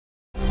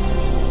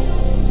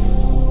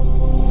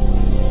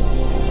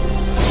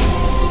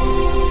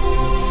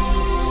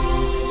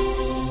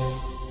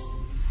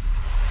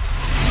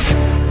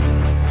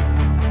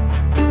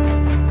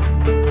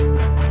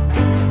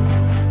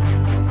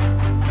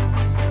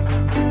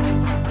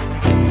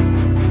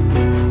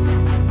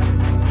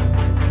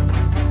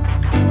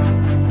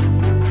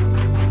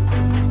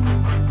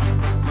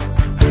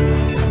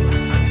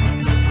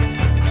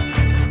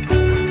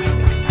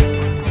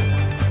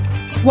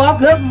Well,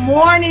 good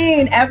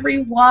morning,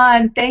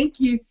 everyone. Thank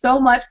you so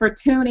much for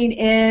tuning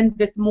in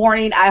this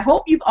morning. I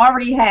hope you've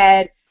already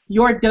had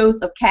your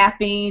dose of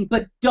caffeine,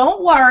 but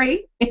don't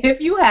worry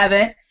if you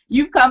haven't.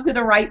 You've come to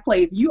the right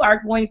place. You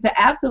are going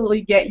to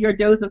absolutely get your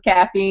dose of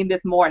caffeine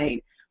this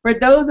morning. For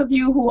those of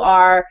you who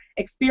are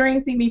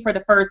experiencing me for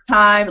the first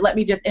time, let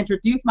me just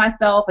introduce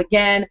myself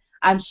again.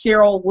 I'm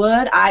Cheryl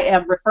Wood. I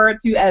am referred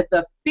to as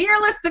the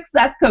Fearless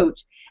Success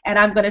Coach, and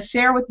I'm going to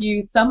share with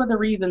you some of the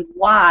reasons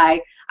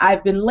why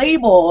I've been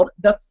labeled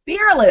the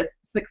Fearless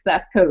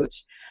Success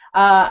Coach.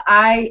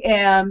 I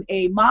am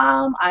a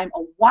mom. I'm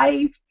a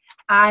wife.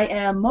 I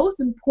am, most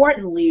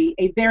importantly,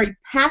 a very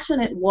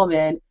passionate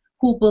woman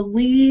who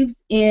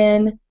believes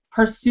in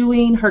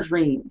pursuing her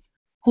dreams,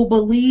 who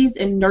believes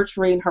in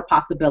nurturing her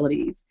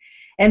possibilities.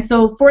 And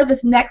so for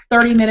this next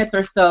 30 minutes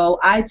or so,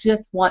 I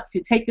just want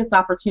to take this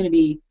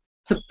opportunity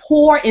to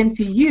pour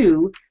into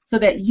you so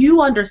that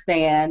you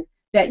understand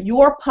that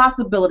your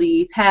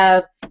possibilities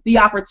have the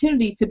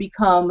opportunity to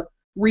become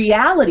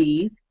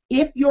realities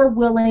if you're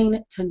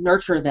willing to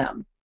nurture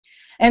them.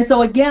 And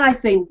so again, I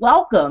say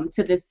welcome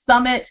to this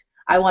summit.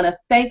 I want to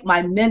thank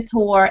my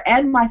mentor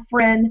and my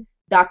friend,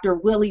 Dr.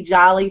 Willie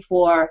Jolley,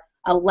 for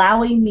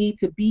allowing me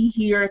to be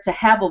here, to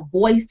have a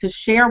voice to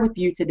share with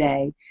you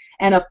today.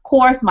 And of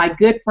course, my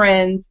good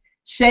friends,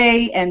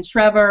 Shay and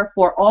Trevor,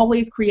 for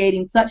always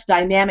creating such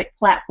dynamic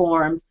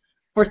platforms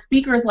for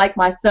speakers like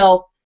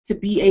myself to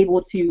be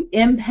able to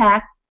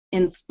impact,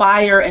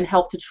 inspire, and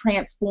help to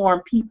transform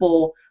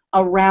people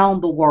around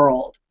the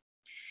world.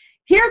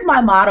 Here's my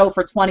motto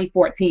for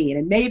 2014,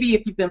 and maybe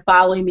if you've been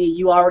following me,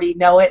 you already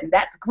know it, and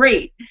that's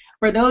great.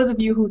 For those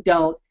of you who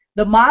don't,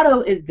 the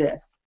motto is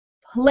this: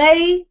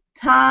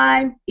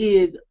 playtime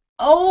is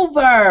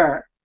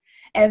over.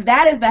 And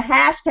that is the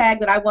hashtag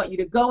that I want you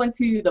to go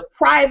into the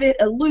private,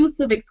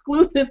 elusive,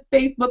 exclusive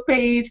Facebook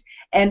page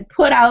and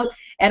put out,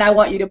 and I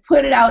want you to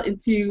put it out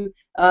into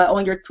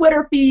on your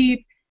Twitter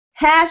feeds,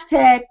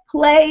 hashtag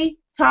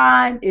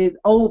playtime is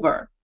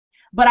over.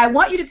 But I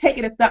want you to take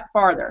it a step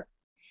farther.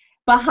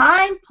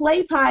 Behind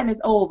playtime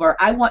is over,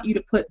 I want you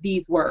to put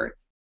these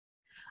words: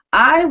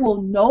 I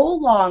will no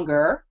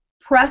longer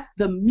press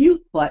the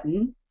mute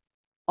button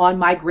on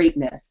my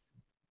greatness.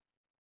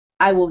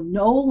 I will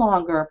no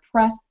longer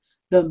press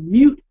the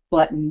mute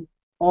button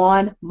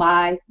on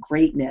my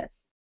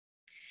greatness.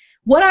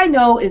 What I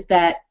know is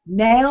that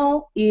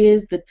now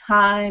is the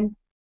time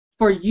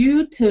for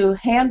you to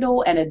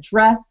handle and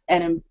address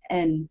and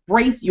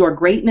embrace your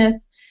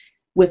greatness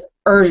with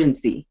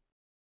urgency.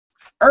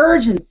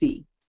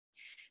 Urgency.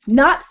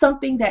 Not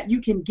something that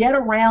you can get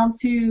around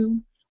to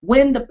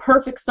when the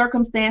perfect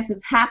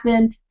circumstances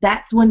happen,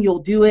 that's when you'll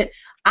do it.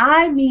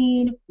 I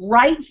mean,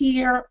 right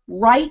here,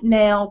 right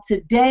now,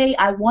 today,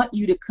 I want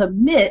you to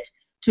commit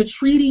to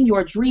treating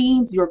your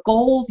dreams, your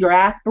goals, your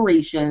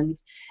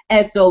aspirations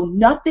as though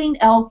nothing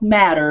else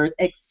matters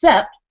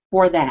except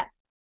for that.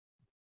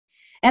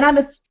 And I'm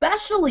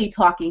especially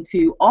talking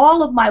to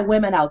all of my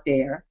women out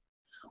there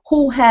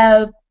who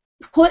have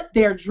put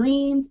their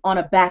dreams on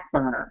a back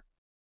burner.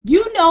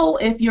 You know,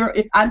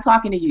 if I'm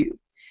talking to you,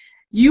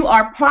 you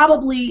are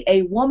probably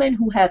a woman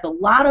who has a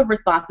lot of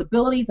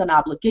responsibilities and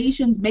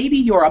obligations. Maybe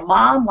you're a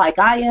mom like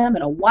I am,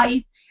 and a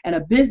wife and a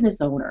business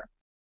owner.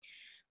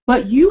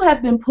 But you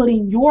have been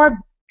putting your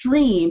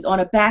dreams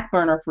on a back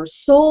burner for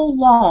so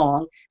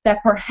long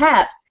that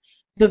perhaps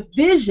the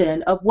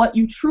vision of what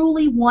you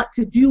truly want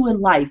to do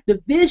in life, the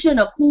vision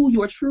of who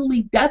you're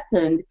truly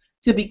destined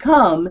to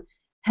become,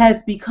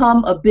 has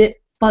become a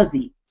bit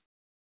fuzzy.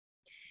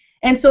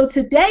 And so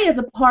today, as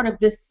a part of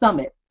this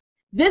summit,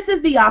 this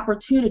is the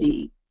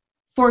opportunity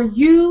for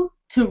you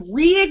to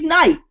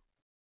reignite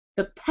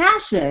the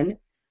passion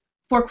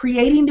for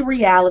creating the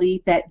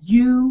reality that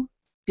you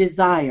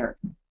desire.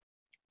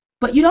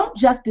 But you don't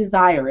just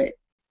desire it.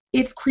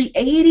 It's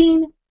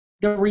creating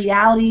the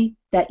reality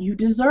that you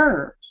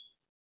deserve.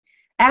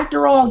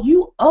 After all,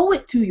 you owe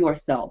it to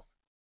yourself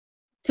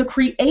to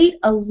create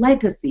a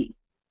legacy.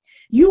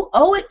 You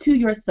owe it to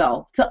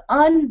yourself to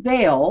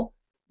unveil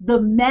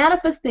the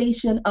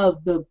manifestation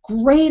of the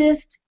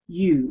greatest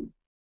you.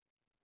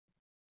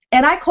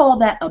 And I call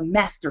that a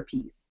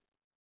masterpiece.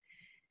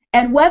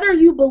 And whether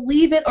you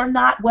believe it or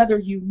not, whether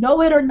you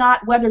know it or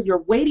not, whether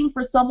you're waiting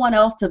for someone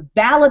else to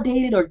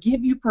validate it or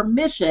give you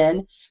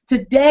permission,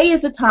 today is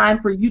the time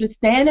for you to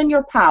stand in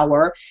your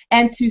power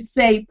and to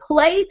say,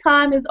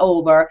 playtime is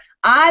over.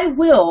 I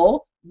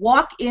will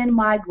walk in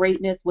my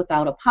greatness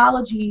without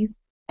apologies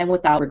and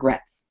without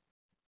regrets.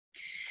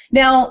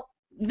 Now,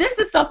 this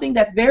is something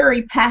that's I'm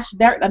very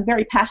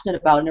passionate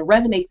about, and it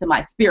resonates in my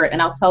spirit,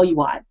 and I'll tell you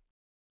why.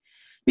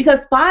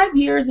 Because 5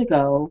 years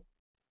ago,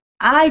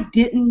 I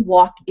didn't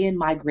walk in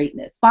my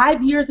greatness.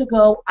 5 years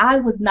ago, I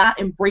was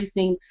not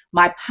embracing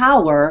my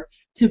power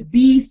to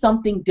be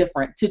something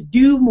different, to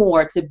do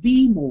more, to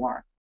be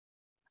more.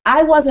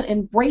 I wasn't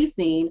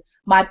embracing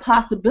my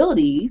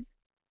possibilities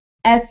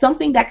as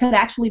something that could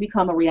actually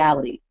become a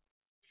reality.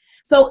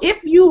 So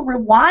if you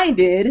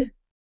rewinded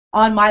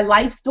on my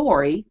life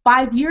story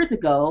 5 years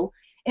ago,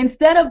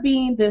 Instead of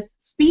being this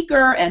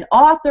speaker and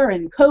author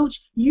and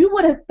coach, you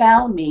would have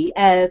found me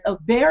as a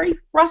very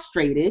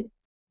frustrated,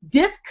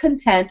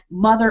 discontent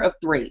mother of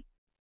three.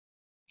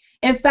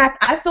 In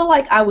fact, I feel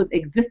like I was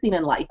existing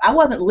in life. I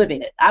wasn't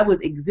living it. I was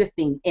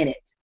existing in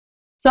it.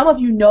 Some of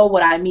you know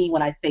what I mean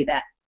when I say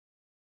that.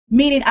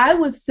 Meaning I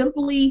was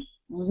simply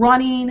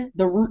running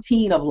the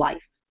routine of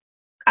life.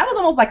 I was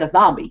almost like a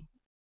zombie.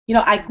 You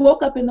know, I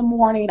woke up in the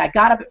morning, I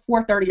got up at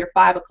 4:30 or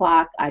 5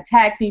 o'clock, I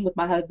tag teamed with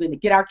my husband to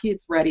get our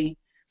kids ready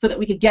so that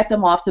we could get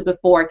them off to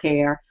before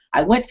care.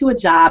 I went to a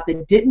job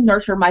that didn't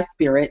nurture my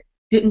spirit,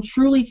 didn't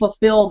truly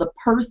fulfill the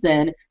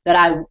person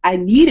that I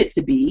needed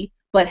to be,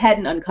 but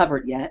hadn't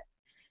uncovered yet.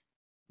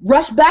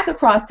 Rushed back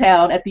across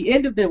town at the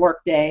end of the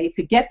workday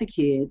to get the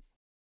kids,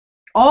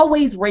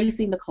 always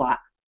racing the clock,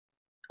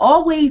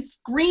 always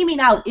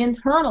screaming out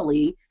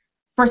internally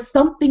for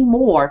something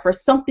more, for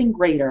something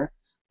greater,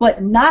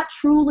 but not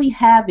truly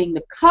having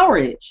the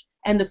courage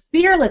and the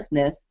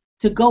fearlessness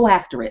to go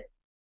after it,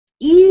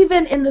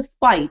 even in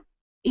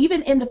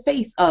the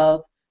face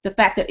of the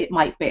fact that it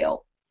might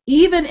fail,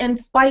 even in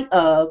spite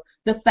of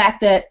the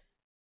fact that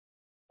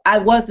I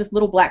was this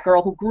little black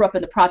girl who grew up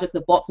in the projects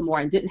of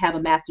Baltimore and didn't have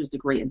a master's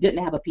degree and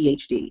didn't have a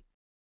PhD.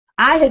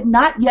 I had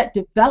not yet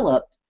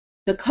developed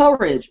the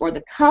courage or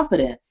the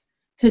confidence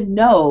to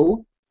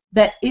know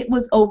that it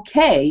was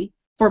okay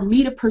for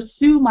me to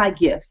pursue my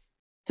gifts,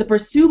 to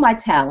pursue my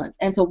talents,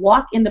 and to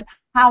walk in the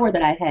power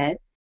that I had,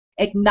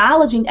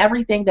 acknowledging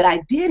everything that I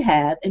did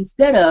have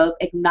instead of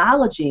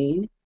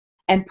acknowledging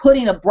and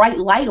putting a bright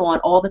light on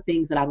all the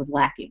things that I was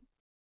lacking.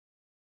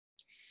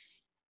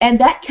 And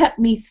that kept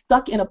me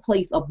stuck in a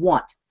place of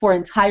want for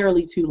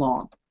entirely too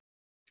long.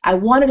 I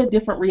wanted a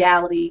different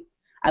reality.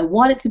 I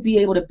wanted to be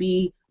able to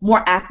be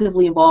more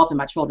actively involved in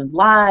my children's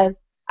lives.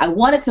 I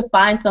wanted to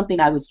find something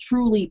I was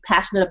truly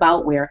passionate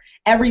about where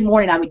every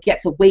morning I would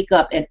get to wake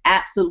up and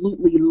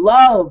absolutely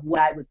love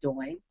what I was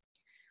doing.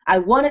 I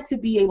wanted to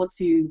be able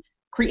to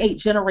create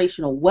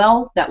generational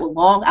wealth that would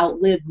long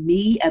outlive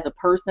me as a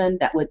person,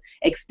 that would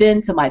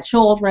extend to my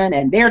children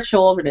and their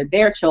children and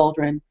their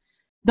children.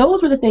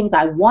 Those were the things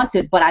I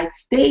wanted, but I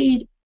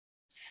stayed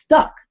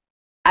stuck.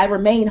 I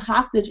remained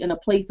hostage in a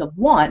place of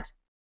want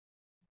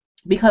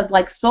because,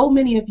 like so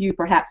many of you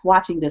perhaps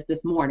watching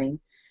this morning,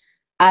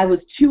 I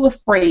was too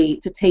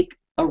afraid to take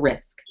a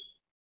risk,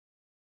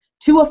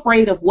 too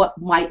afraid of what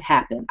might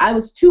happen. I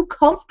was too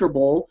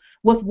comfortable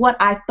with what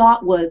I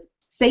thought was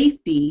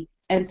safety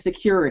and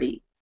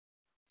security.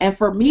 And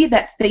for me,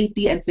 that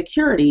safety and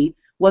security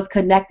was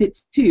connected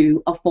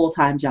to a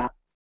full-time job.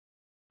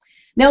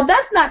 Now,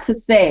 that's not to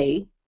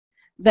say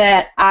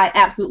that I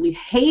absolutely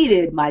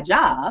hated my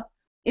job.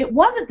 It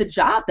wasn't the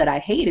job that I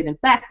hated. In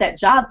fact, that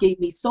job gave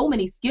me so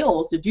many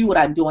skills to do what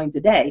I'm doing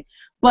today.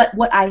 But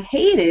what I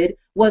hated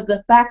was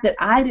the fact that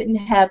I didn't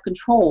have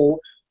control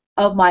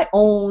of my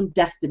own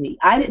destiny.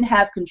 I didn't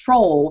have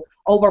control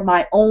over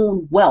my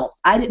own wealth.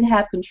 I didn't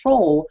have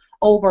control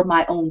over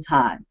my own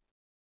time.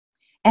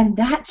 And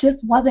that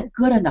just wasn't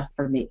good enough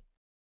for me.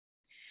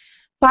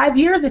 5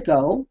 years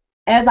ago,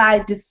 as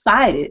I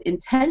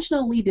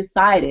intentionally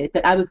decided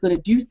that I was going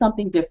to do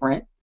something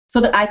different so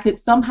that I could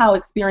somehow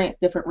experience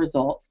different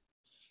results,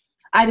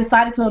 I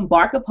decided to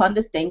embark upon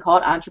this thing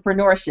called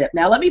entrepreneurship.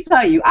 Now, let me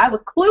tell you, I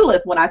was clueless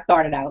when I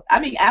started out.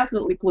 I mean,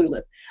 absolutely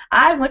clueless.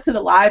 I went to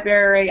the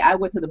library, I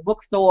went to the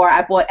bookstore,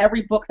 I bought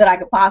every book that I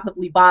could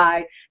possibly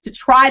buy to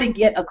try to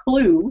get a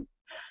clue,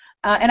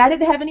 and I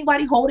didn't have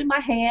anybody holding my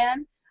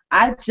hand.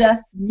 I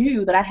just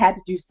knew that I had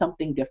to do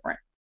something different.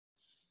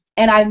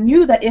 And I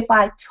knew that if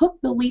I took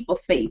the leap of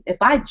faith, if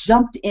I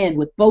jumped in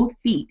with both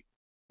feet,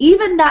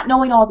 even not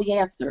knowing all the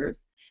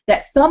answers,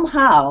 that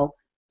somehow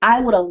I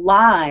would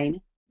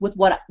align with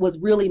what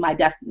was really my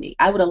destiny.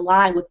 I would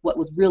align with what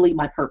was really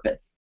my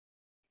purpose.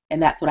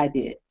 And that's what I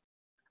did.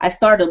 I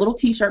started a little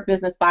t-shirt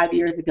business 5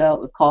 years ago. It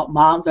was called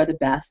Moms Are the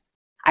Best.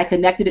 I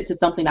connected it to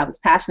something I was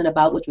passionate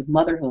about, which was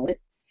motherhood.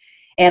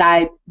 And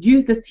I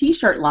used this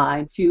t-shirt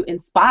line to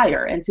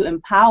inspire and to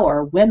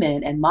empower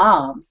women and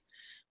moms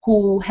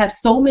who have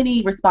so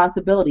many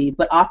responsibilities,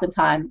 but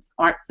oftentimes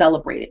aren't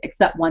celebrated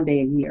except one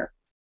day a year.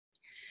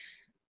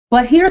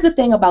 But here's the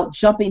thing about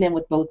jumping in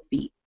with both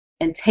feet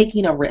and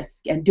taking a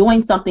risk and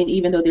doing something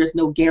even though there's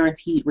no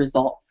guaranteed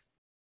results.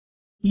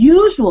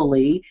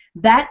 Usually,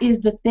 that is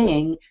the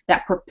thing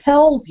that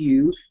propels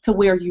you to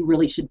where you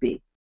really should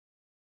be.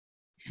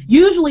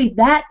 Usually,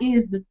 that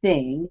is the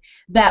thing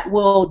that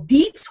will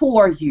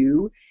detour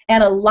you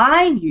and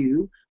align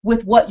you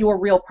with what your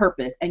real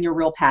purpose and your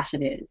real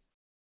passion is.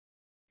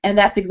 And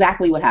that's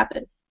exactly what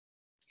happened.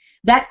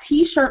 That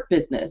t-shirt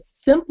business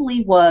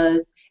simply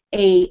was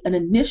an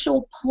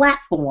initial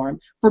platform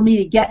for me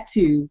to get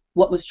to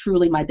what was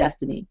truly my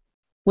destiny,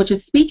 which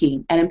is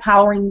speaking and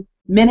empowering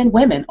men and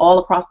women all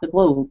across the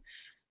globe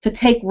to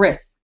take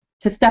risks,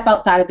 to step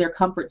outside of their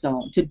comfort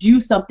zone, to do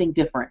something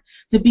different,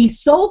 to be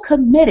so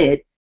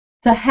committed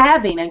to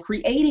having and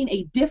creating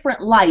a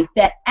different life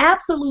that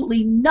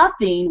absolutely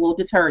nothing will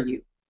deter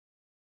you.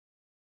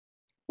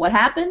 What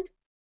happened?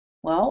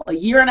 Well, a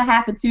year and a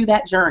half into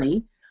that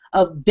journey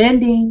of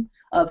vending,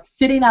 of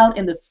sitting out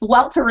in the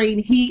sweltering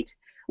heat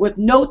with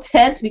no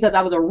tent because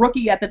I was a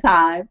rookie at the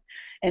time,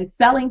 and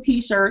selling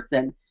t-shirts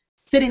and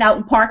sitting out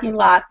in parking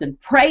lots and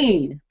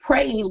praying,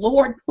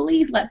 Lord,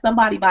 please let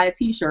somebody buy a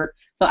t-shirt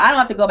so I don't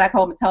have to go back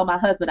home and tell my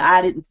husband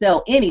I didn't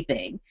sell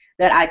anything,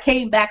 that I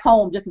came back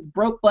home just as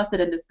broke,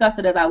 busted, and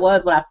disgusted as I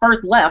was when I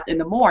first left in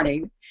the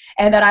morning,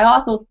 and that I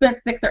also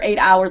spent 6 or 8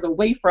 hours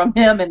away from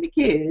him and the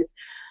kids.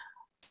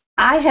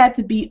 I had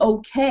to be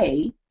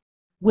okay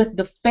with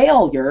the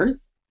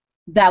failures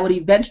that would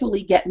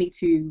eventually get me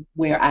to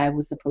where I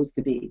was supposed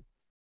to be.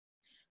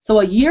 So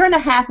a year and a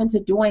half into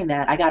doing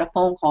that, I got a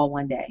phone call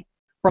one day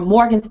from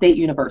Morgan State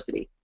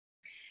University.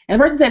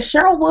 And the person said,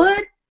 Cheryl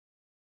Wood?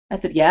 I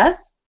said,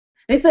 yes.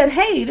 They said,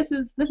 hey, this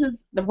is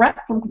the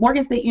rep from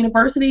Morgan State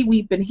University.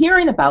 We've been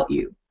hearing about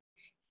you.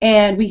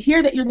 And we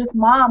hear that you're this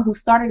mom who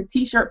started a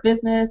t-shirt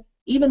business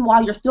even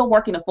while you're still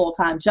working a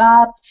full-time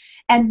job.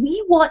 And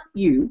we want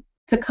you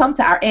to come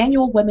to our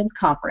annual women's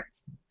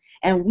conference.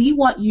 And we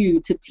want you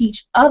to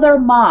teach other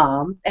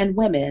moms and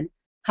women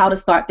how to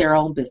start their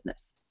own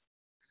business.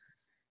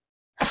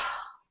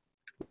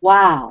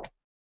 Wow.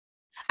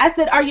 I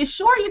said, are you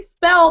sure you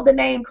spelled the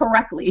name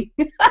correctly?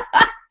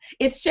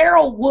 It's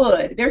Cheryl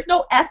Wood. There's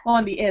no S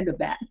on the end of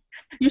that.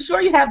 You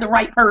sure you have the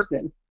right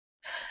person?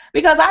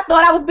 Because I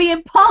thought I was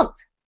being punked.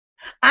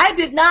 I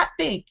did not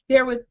think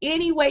there was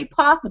any way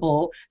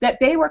possible that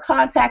they were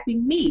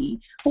contacting me,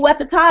 who at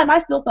the time I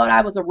still thought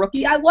I was a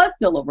rookie. I was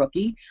still a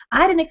rookie.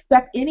 I didn't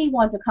expect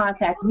anyone to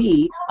contact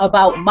me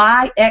about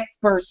my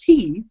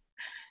expertise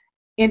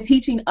in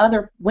teaching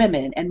other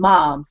women and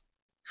moms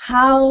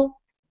how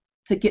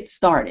to get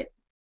started,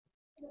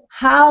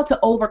 how to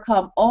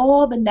overcome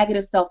all the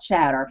negative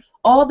self-chatter,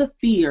 all the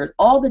fears,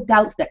 all the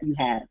doubts that you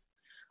have,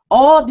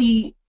 all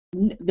the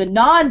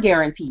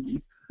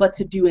non-guarantees, but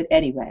to do it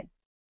anyway.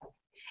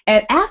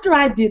 And after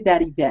I did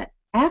that event,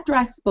 after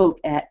I spoke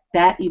at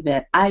that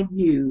event, I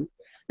knew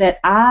that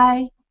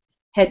I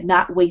had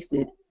not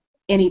wasted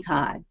any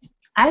time.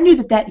 I knew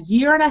that that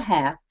year and a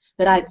half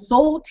that I'd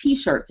sold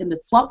t-shirts in the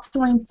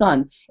sweltering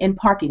sun in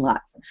parking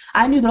lots,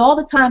 I knew that all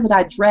the time that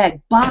I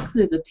dragged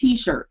boxes of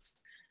t-shirts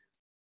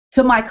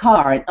to my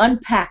car and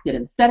unpacked it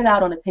and set it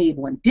out on a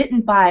table and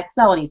didn't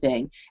sell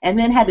anything, and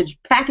then had to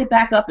pack it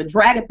back up and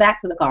drag it back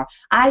to the car,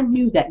 I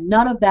knew that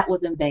none of that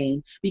was in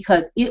vain,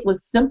 because it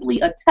was simply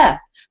a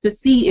test to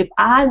see if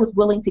I was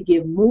willing to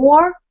give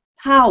more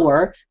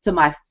power to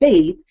my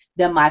faith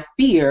than my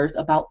fears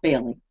about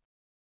failing.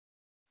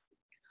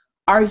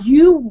 Are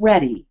you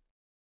ready?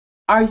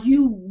 Are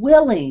you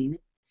willing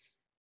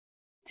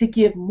to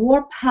give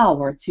more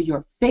power to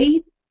your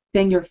faith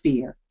than your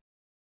fear,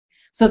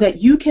 so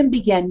that you can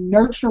begin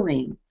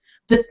nurturing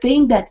the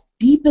thing that's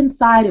deep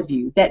inside of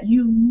you that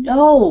you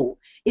know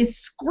is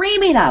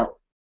screaming out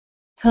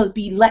to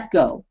be let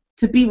go,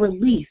 to be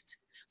released,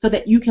 so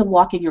that you can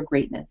walk in your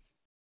greatness?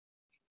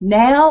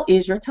 Now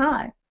is your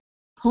time.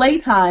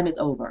 Playtime is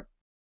over.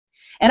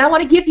 And I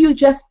want to give you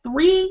just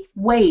 3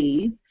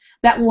 ways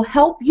that will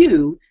help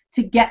you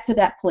to get to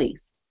that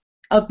place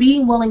of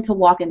being willing to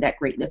walk in that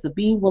greatness, of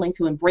being willing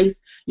to embrace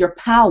your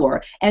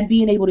power and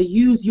being able to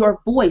use your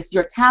voice,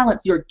 your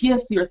talents, your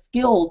gifts, your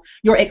skills,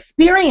 your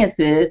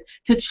experiences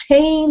to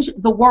change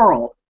the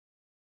world.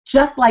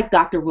 Just like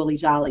Dr. Willie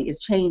Jolley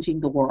is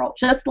changing the world,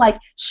 just like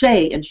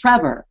Shay and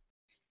Trevor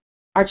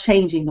are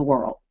changing the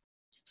world.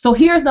 So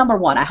here's number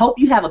 1. I hope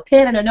you have a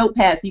pen and a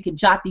notepad so you can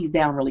jot these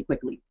down really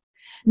quickly.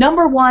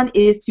 Number 1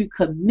 is to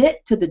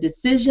commit to the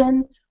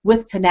decision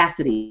with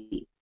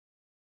tenacity.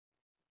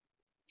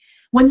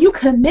 When you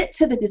commit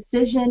to the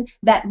decision,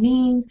 that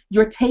means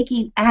you're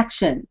taking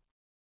action.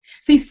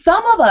 See,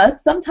 some of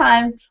us,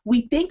 sometimes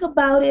we think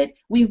about it,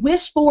 we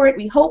wish for it,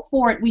 we hope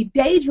for it, we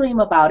daydream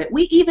about it,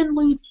 we even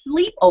lose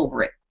sleep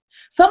over it.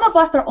 Some of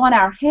us are on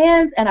our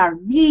hands and our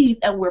knees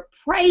and we're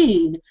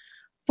praying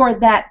for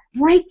that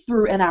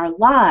breakthrough in our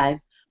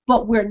lives,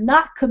 but we're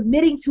not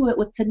committing to it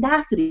with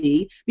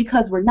tenacity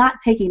because we're not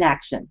taking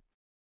action.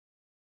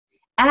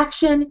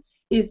 Action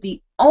is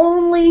the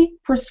only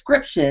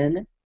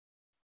prescription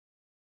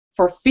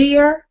for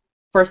fear,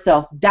 for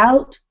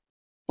self-doubt,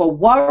 for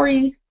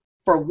worry,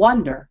 for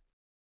wonder.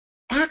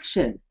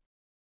 Action.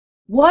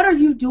 What are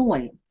you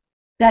doing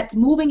that's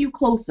moving you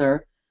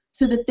closer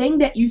to the thing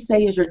that you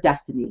say is your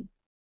destiny,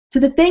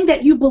 to the thing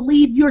that you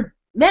believe you're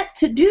meant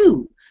to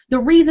do, the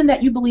reason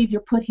that you believe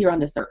you're put here on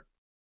this earth?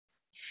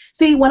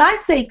 See, when I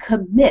say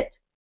commit,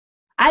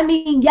 I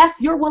mean, yes,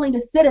 you're willing to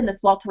sit in the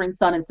sweltering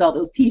sun and sell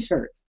those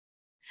t-shirts.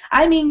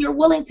 I mean, you're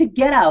willing to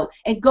get out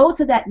and go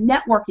to that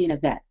networking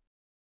event,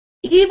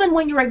 even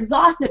when you're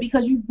exhausted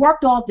because you've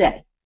worked all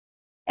day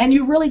and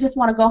you really just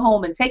want to go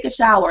home and take a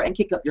shower and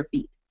kick up your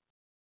feet.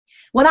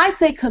 When I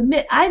say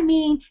commit, I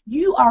mean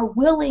you are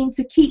willing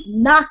to keep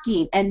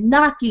knocking and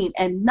knocking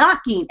and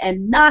knocking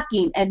and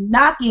knocking and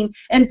knocking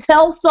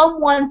until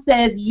someone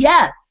says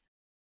yes.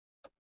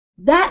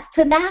 That's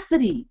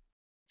tenacity.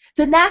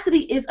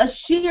 Tenacity is a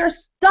sheer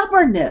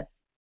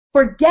stubbornness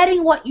for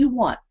getting what you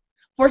want,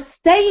 for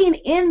staying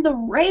in the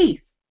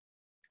race.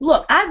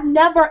 Look, I've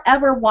never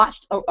ever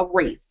watched a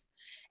race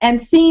and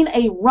seen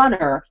a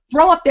runner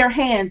throw up their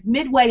hands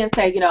midway and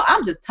say,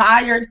 I'm just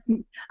tired.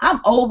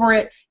 I'm over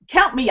it.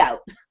 Count me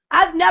out.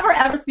 I've never,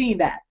 ever seen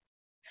that.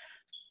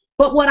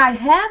 But what I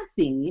have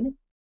seen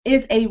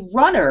is a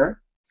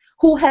runner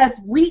who has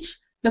reached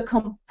the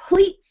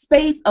complete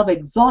space of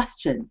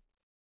exhaustion,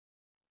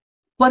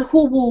 but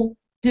who will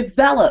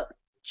develop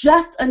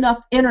just enough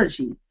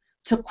energy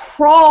to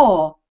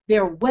crawl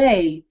their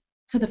way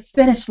to the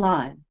finish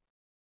line,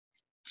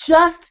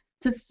 just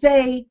to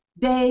say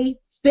they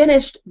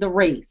finished the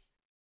race.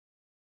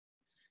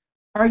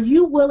 Are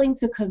you willing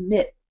to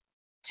commit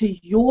to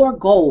your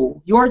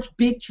goal, your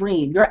big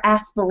dream, your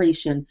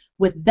aspiration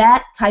with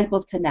that type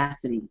of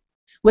tenacity,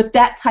 with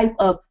that type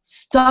of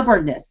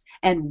stubbornness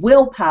and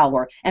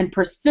willpower and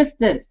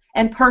persistence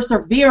and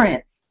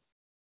perseverance?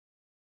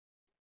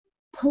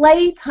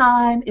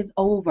 Playtime is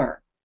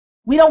over.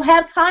 We don't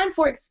have time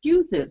for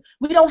excuses.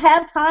 We don't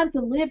have time to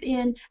live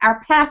in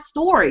our past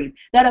stories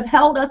that have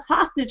held us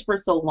hostage for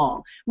so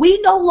long.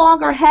 We no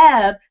longer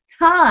have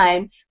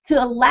time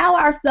to allow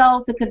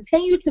ourselves to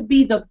continue to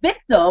be the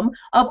victim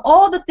of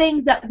all the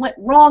things that went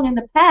wrong in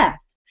the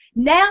past.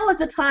 Now is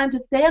the time to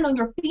stand on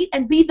your feet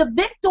and be the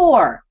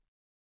victor,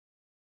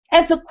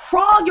 and to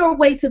crawl your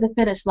way to the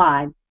finish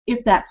line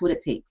if that's what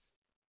it takes.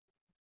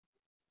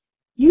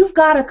 You've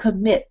got to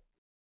commit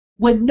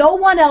when no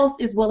one else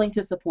is willing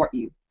to support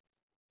you.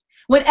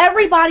 When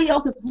everybody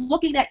else is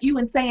looking at you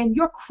and saying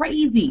you're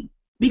crazy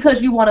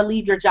because you want to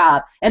leave your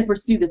job and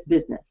pursue this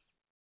business.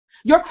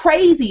 You're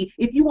crazy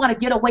if you want to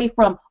get away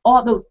from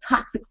all those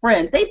toxic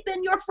friends. They've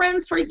been your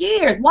friends for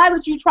years. Why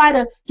would you try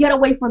to get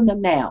away from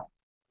them now?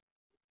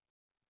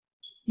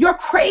 You're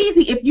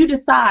crazy if you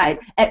decide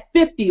at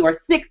 50 or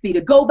 60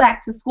 to go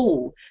back to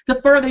school to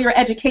further your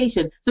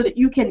education so that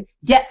you can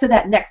get to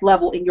that next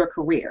level in your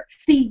career.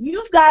 See,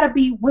 you've got to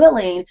be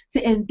willing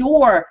to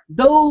endure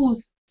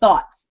those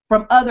thoughts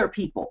from other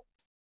people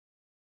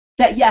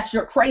that, yes,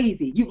 you're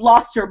crazy, you've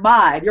lost your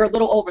mind, you're a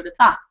little over the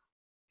top.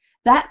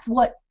 That's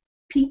what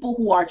people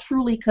who are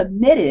truly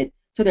committed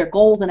to their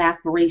goals and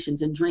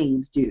aspirations and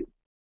dreams do.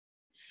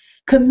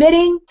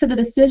 Committing to the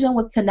decision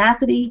with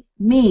tenacity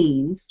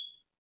means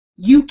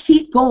you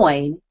keep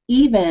going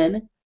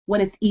even when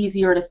it's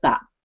easier to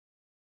stop.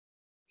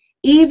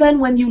 Even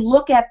when you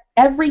look at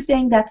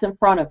everything that's in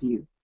front of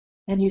you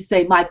and you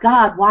say, my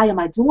God, why am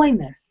I doing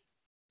this?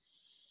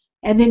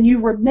 And then you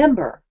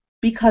remember,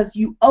 because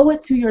you owe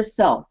it to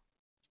yourself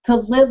to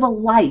live a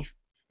life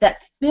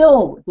that's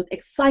filled with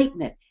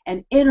excitement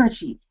and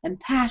energy and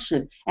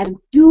passion and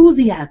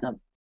enthusiasm.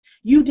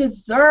 You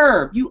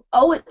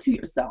owe it to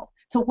yourself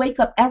to wake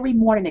up every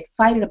morning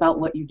excited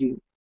about what you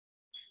do.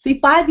 See,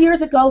 5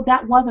 years ago,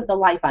 that wasn't the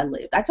life I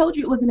lived. I told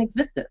you it was an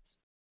existence.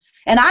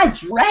 And I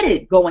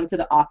dreaded going to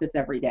the office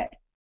every day.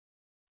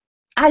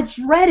 I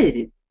dreaded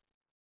it.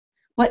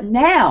 But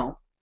now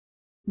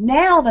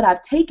that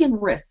I've taken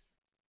risks,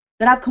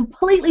 that I've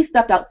completely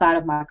stepped outside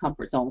of my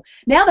comfort zone,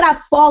 now that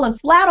I've fallen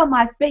flat on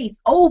my face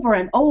over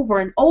and over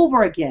and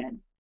over again,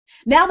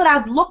 now that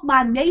I've looked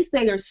my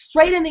naysayers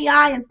straight in the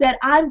eye and said,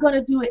 I'm going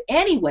to do it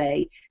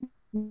anyway,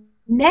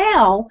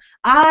 now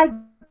I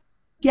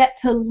get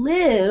to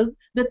live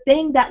the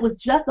thing that was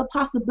just a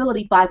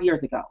possibility 5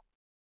 years ago.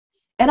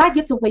 And I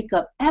get to wake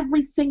up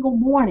every single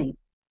morning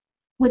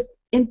with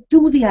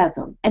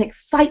enthusiasm and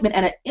excitement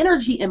and an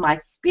energy in my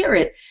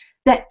spirit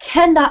that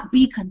cannot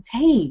be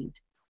contained.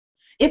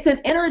 It's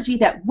an energy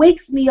that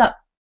wakes me up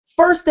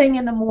first thing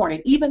in the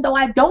morning, even though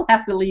I don't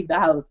have to leave the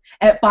house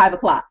at 5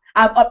 o'clock.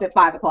 I'm up at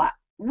 5 o'clock,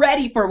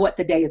 ready for what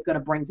the day is going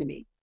to bring to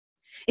me.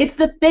 It's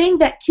the thing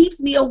that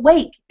keeps me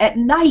awake at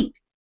night,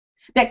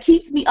 that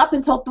keeps me up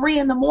until 3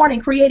 in the morning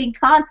creating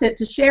content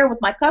to share with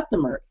my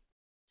customers.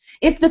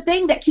 It's the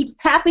thing that keeps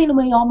tapping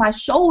me on my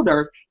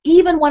shoulders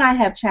even when I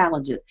have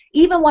challenges,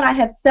 even when I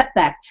have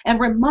setbacks, and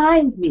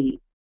reminds me,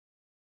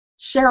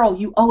 Cheryl,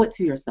 you owe it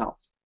to yourself.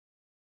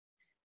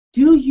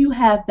 Do you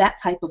have that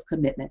type of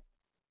commitment?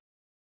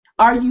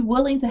 Are you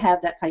willing to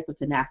have that type of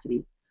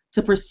tenacity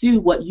to pursue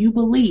what you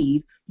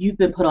believe you've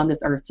been put on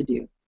this earth to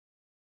do?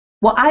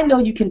 Well, I know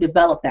you can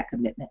develop that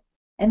commitment,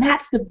 and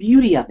that's the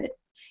beauty of it.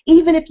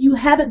 Even if you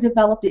haven't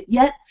developed it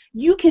yet,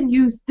 you can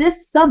use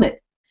this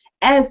summit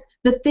as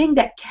the thing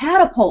that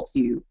catapults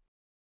you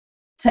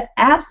to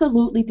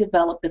absolutely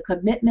develop the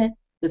commitment,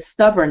 the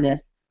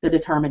stubbornness, the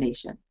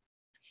determination.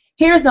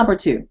 Here's number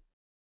 2.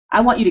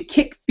 I want you to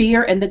kick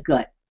fear in the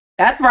gut.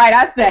 That's right,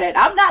 I said it.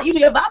 I'm not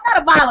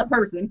a violent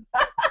person,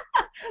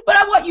 but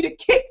I want you to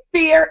kick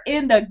fear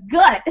in the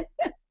gut.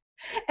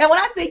 And when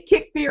I say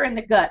kick fear in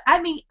the gut, I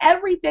mean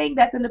everything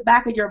that's in the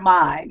back of your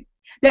mind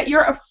that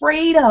you're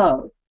afraid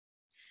of.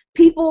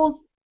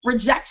 People's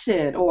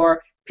rejection,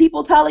 or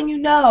people telling you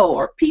no,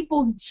 or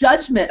people's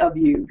judgment of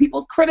you,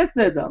 people's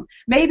criticism.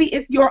 Maybe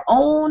it's your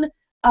own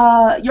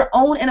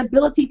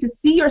inability to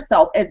see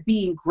yourself as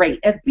being great,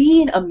 as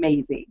being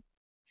amazing.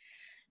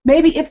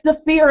 Maybe it's the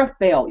fear of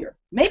failure.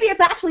 Maybe it's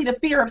actually the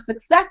fear of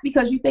success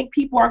because you think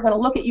people are going to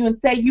look at you and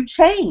say you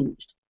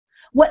changed.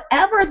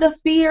 Whatever the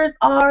fears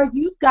are,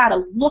 you've got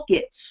to look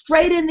it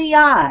straight in the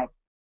eye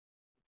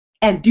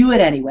and do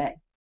it anyway.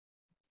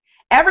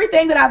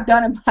 Everything that I've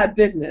done in my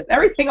business,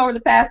 everything over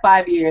the past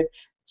 5 years,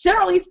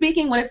 generally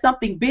speaking, when it's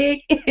something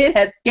big, it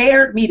has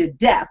scared me to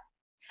death.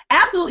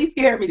 Absolutely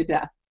scared me to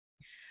death.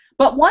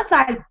 But once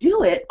I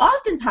do it,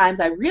 oftentimes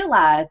I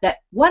realize that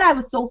what I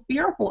was so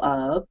fearful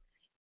of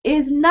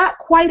is not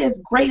quite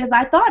as great as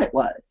I thought it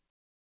was.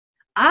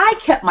 I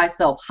kept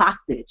myself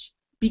hostage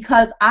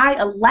because I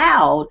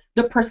allowed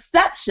the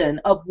perception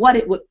of what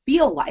it would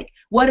feel like,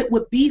 what it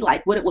would be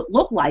like, what it would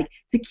look like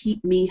to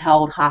keep me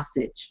held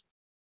hostage.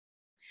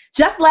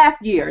 Just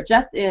last year,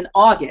 just in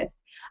August,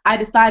 I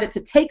decided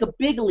to take a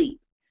big leap.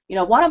 You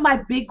know, one of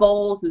my big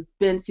goals has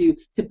been to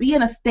be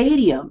in a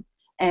stadium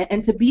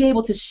and to be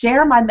able to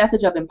share my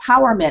message of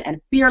empowerment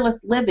and fearless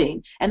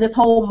living and this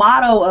whole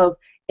motto of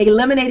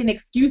eliminating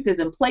excuses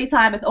and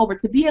playtime is over,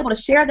 to be able to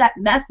share that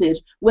message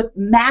with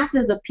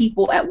masses of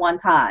people at one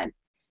time,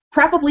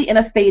 preferably in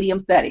a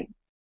stadium setting.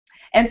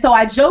 And so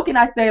I joke and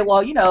I say,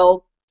 well, you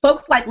know,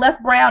 folks like Les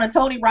Brown and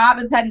Tony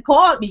Robbins hadn't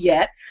called me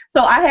yet,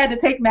 so I had to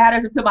take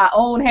matters into my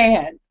own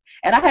hands,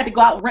 and I had to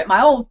go out and rent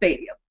my own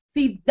stadium.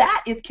 See,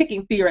 that is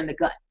kicking fear in the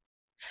gut.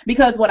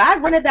 Because when I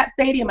rented that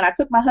stadium and I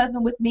took my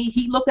husband with me,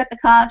 he looked at the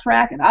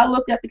contract and I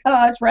looked at the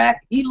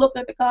contract, he looked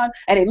at the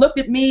and he looked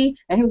at me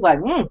and he was like,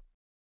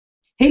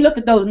 He looked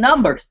at those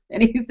numbers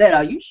and he said,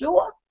 are you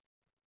sure?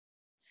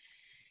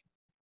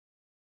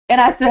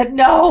 And I said,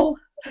 no,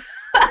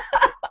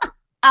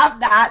 I'm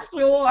not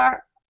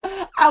sure.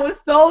 I was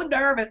so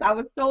nervous. I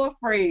was so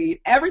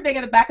afraid. Everything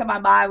in the back of my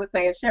mind was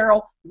saying,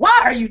 Cheryl,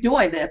 why are you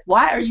doing this?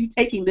 Why are you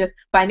taking this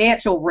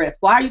financial risk?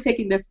 Why are you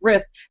taking this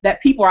risk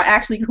that people are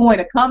actually going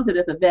to come to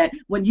this event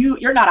when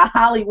you're not a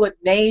Hollywood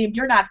name?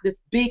 You're not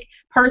this big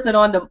person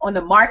on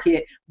the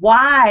market.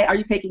 Why are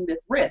you taking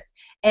this risk?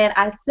 And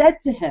I said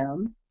to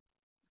him,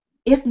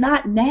 if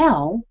not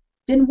now,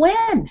 then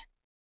when?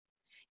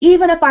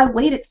 Even if I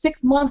waited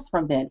 6 months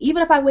from then,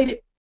 even if I waited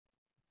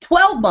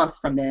 12 months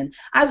from then,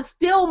 I would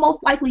still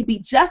most likely be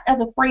just as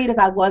afraid as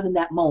I was in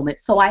that moment.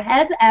 So I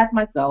had to ask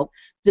myself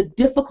the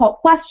difficult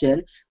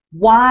question,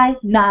 why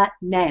not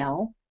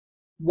now?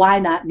 Why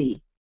not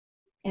me?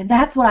 And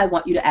that's what I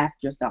want you to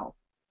ask yourself.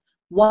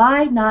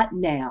 Why not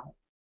now?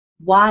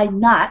 Why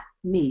not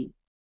me?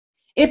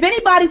 If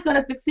anybody's going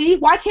to succeed,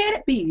 why can't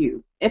it be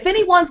you? If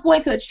anyone's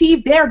going to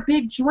achieve their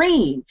big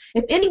dream,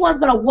 if anyone's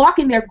going to walk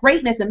in their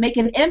greatness and make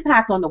an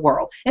impact on the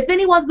world, if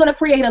anyone's going to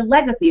create a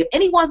legacy, if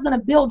anyone's going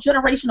to build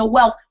generational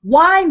wealth,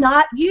 why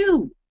not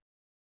you?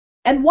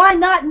 And why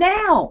not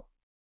now?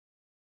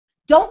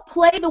 Don't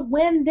play the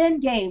win-then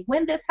game.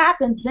 When this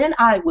happens, then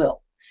I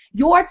will.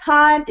 Your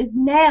time is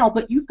now,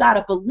 but you've got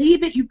to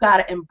believe it. You've got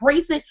to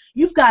embrace it.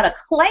 You've got to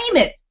claim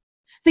it.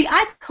 See,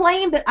 I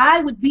claimed that I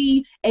would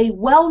be a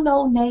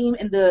well-known name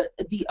in the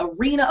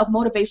arena of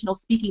motivational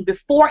speaking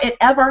before it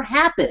ever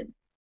happened.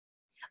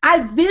 I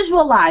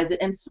visualized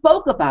it and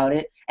spoke about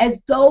it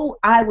as though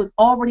I was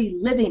already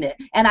living it.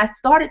 And I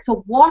started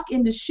to walk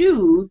in the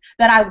shoes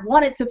that I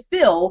wanted to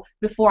fill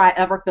before I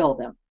ever filled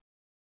them.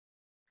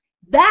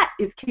 That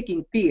is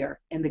kicking fear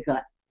in the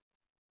gut.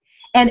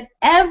 And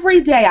every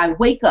day I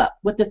wake up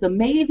with this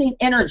amazing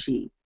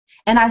energy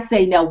and I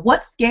say, now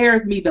what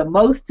scares me the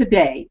most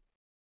today,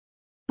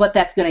 but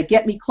that's going to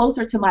get me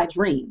closer to my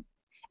dream?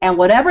 And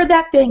whatever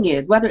that thing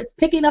is, whether it's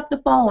picking up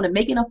the phone and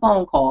making a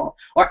phone call,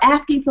 or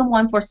asking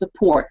someone for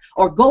support,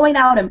 or going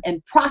out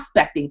and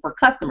prospecting for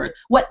customers,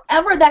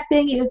 whatever that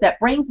thing is that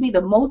brings me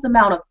the most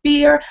amount of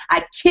fear,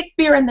 I kick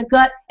fear in the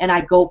gut and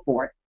I go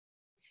for it.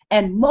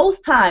 And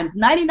most times,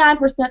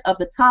 99% of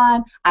the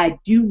time, I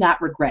do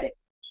not regret it.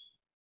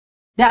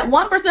 That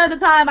 1% of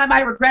the time I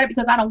might regret it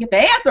because I don't get the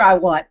answer I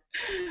want.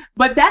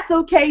 But that's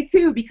okay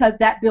too, because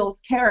that builds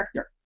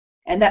character,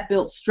 and that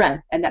builds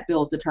strength, and that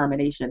builds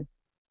determination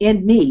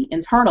in me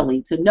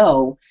internally to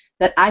know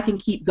that I can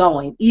keep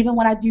going even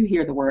when I do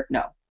hear the word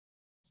no.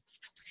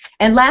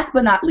 And last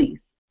but not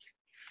least,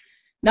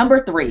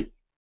 number 3,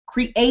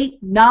 create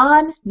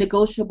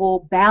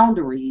non-negotiable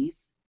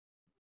boundaries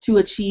to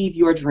achieve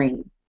your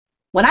dream.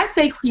 When I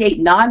say create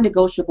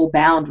non-negotiable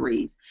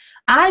boundaries,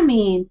 I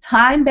mean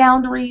time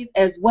boundaries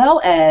as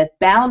well as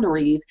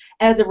boundaries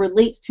as it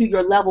relates to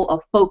your level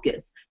of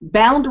focus,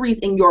 boundaries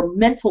in your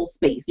mental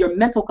space, your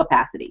mental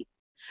capacity.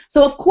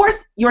 So of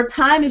course, your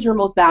time is your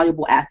most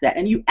valuable asset,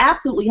 and you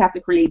absolutely have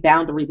to create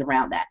boundaries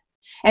around that.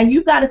 And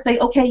you've got to say,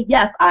 okay,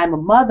 yes, I'm a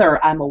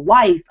mother, I'm a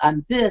wife,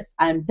 I'm this,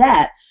 I'm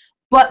that,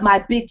 but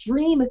my big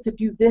dream is to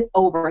do this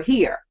over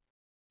here.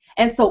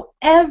 And so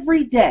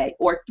every day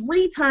or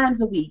 3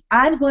 times a week,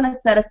 I'm going to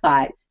set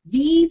aside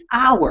these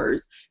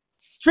hours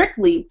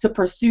strictly to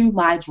pursue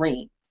my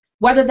dream.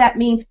 Whether that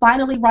means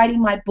finally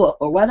writing my book,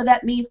 or whether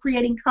that means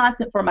creating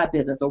content for my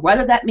business, or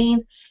whether that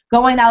means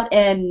going out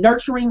and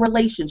nurturing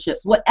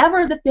relationships,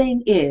 whatever the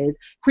thing is,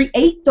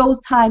 create those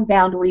time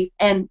boundaries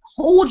and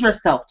hold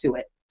yourself to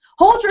it.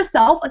 Hold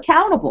yourself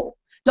accountable.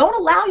 Don't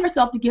allow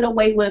yourself to get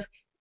away with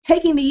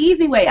taking the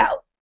easy way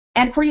out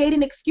and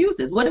creating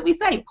excuses. What did we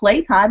say?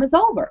 Playtime is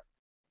over.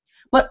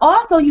 But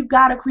also, you've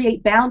got to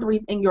create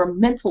boundaries in your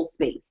mental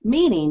space,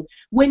 meaning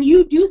when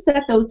you do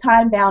set those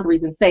time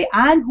boundaries and say,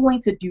 I'm going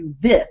to do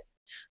this,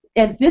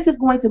 and this is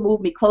going to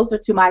move me closer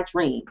to my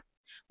dream.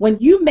 When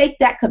you make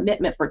that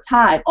commitment for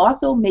time,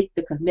 also make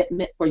the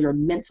commitment for your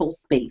mental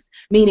space,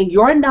 meaning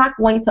you're not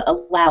going to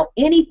allow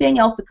anything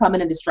else to come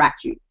in and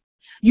distract you.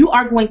 You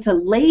are going to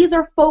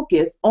laser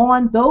focus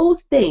on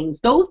those things,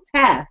 those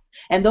tasks,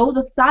 and those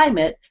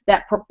assignments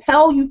that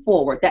propel you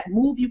forward, that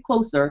move you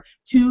closer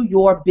to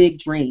your big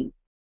dream.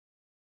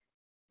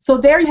 So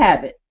there you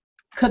have it.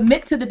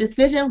 Commit to the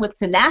decision with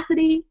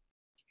tenacity,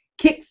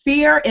 kick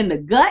fear in the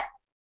gut,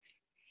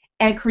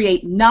 and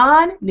create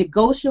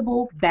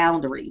non-negotiable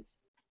boundaries.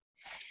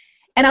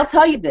 And I'll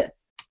tell you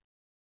this,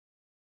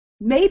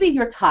 maybe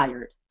you're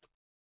tired.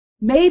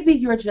 Maybe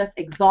you're just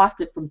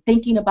exhausted from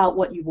thinking about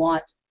what you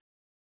want,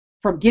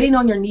 from getting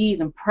on your knees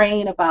and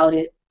praying about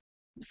it,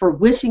 for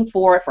wishing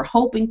for it, for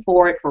hoping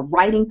for it, for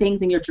writing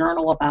things in your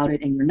journal about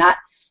it, and you're not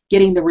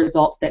getting the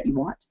results that you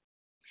want.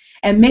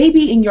 And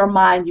maybe in your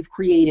mind you've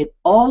created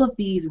all of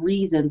these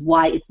reasons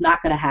why it's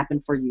not going to happen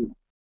for you.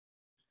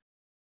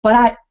 But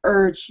I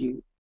urge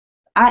you,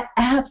 I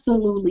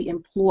absolutely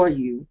implore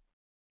you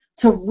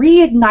to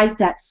reignite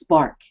that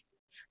spark,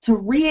 to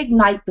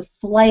reignite the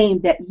flame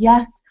that,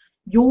 yes,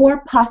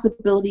 your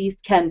possibilities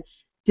can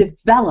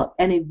develop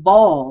and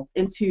evolve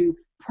into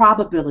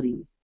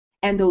probabilities,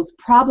 and those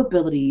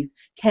probabilities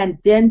can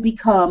then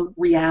become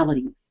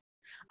realities.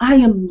 I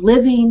am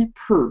living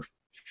proof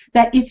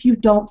that if you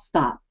don't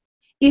stop,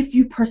 if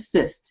you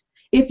persist,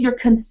 if you're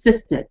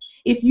consistent,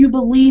 if you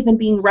believe in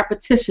being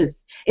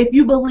repetitious, if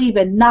you believe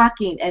in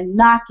knocking and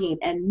knocking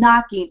and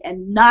knocking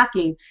and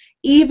knocking,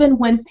 even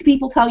when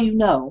people tell you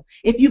no,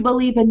 if you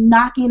believe in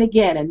knocking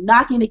again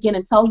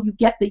until you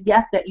get the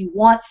yes that you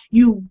want,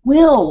 you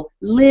will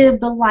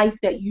live the life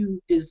that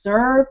you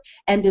deserve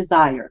and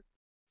desire.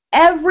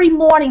 Every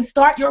morning,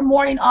 start your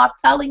morning off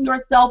telling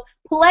yourself,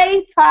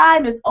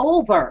 playtime is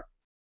over.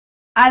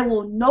 I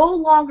will no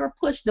longer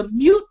push the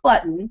mute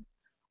button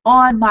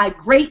on my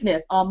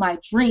greatness, on my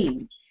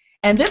dreams.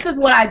 And this is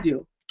what I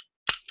do.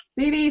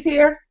 See these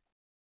here?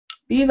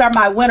 These are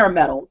my winner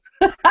medals.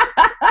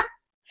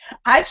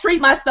 I treat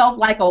myself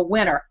like a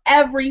winner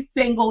every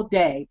single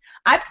day.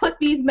 I put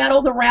these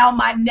medals around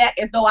my neck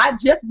as though I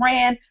just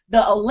ran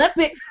the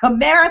Olympics, a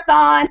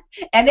marathon,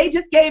 and they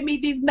just gave me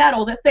these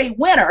medals that say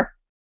winner.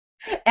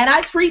 And I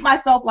treat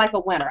myself like a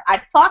winner.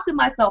 I talk to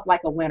myself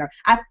like a winner.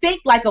 I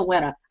think like a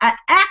winner. I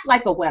act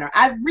like a winner.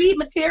 I read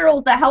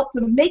materials that help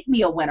to make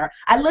me a winner.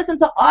 I listen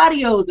to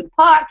audios and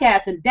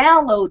podcasts and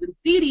downloads and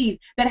CDs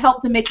that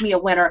help to make me a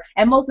winner.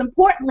 And most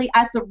importantly,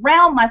 I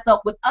surround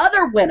myself with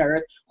other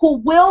winners who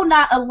will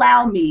not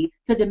allow me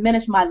to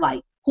diminish my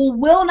light, who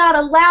will not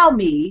allow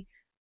me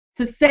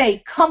to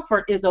say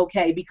comfort is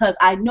okay, because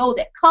I know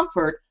that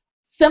comfort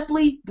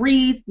simply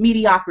breeds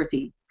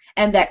mediocrity,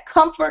 and that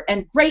comfort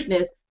and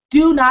greatness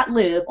do not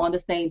live on the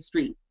same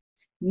street.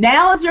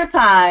 Now is your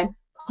time.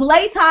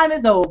 Playtime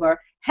is over.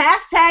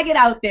 Hashtag it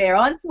out there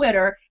on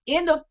Twitter,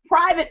 in the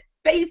private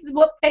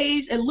Facebook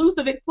page,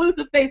 elusive,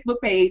 exclusive Facebook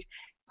page.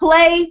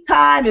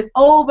 Playtime is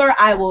over.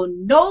 I will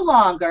no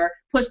longer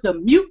push the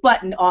mute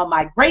button on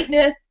my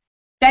greatness.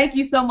 Thank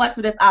you so much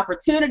for this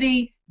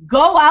opportunity.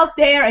 Go out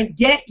there and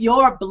get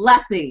your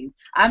blessings.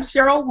 I'm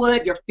Cheryl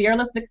Wood, your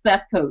Fearless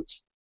Success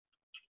Coach.